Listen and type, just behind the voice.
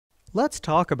Let's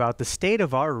talk about the state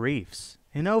of our reefs.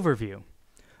 An overview.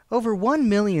 Over 1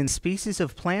 million species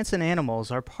of plants and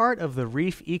animals are part of the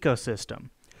reef ecosystem.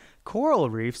 Coral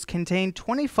reefs contain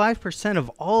 25% of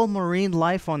all marine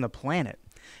life on the planet.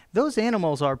 Those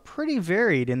animals are pretty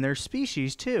varied in their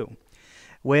species too.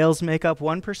 Whales make up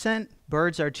 1%,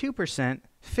 birds are 2%,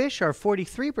 fish are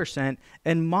 43%,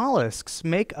 and mollusks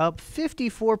make up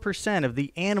 54% of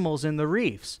the animals in the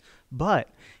reefs. But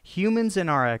humans and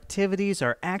our activities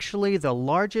are actually the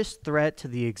largest threat to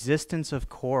the existence of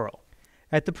coral.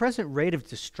 At the present rate of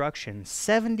destruction,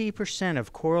 70%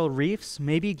 of coral reefs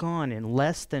may be gone in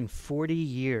less than 40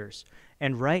 years.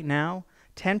 And right now,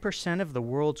 10% of the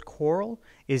world's coral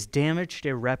is damaged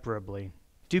irreparably.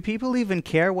 Do people even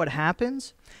care what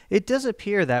happens? It does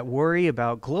appear that worry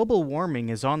about global warming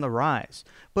is on the rise,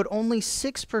 but only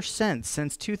 6%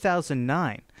 since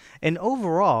 2009, and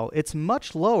overall it's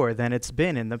much lower than it's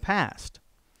been in the past.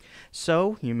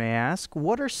 So, you may ask,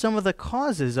 what are some of the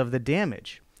causes of the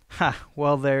damage?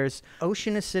 Well, there's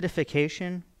ocean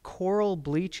acidification, coral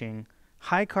bleaching,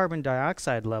 high carbon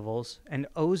dioxide levels, and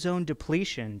ozone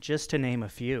depletion, just to name a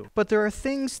few. But there are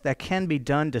things that can be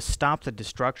done to stop the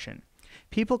destruction.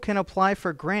 People can apply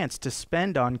for grants to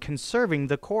spend on conserving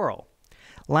the coral.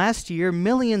 Last year,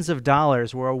 millions of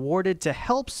dollars were awarded to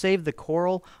help save the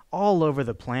coral all over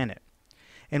the planet.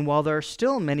 And while there are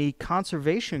still many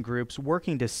conservation groups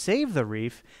working to save the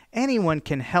reef, anyone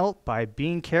can help by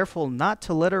being careful not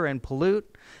to litter and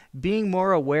pollute, being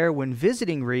more aware when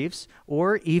visiting reefs,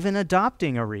 or even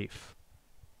adopting a reef.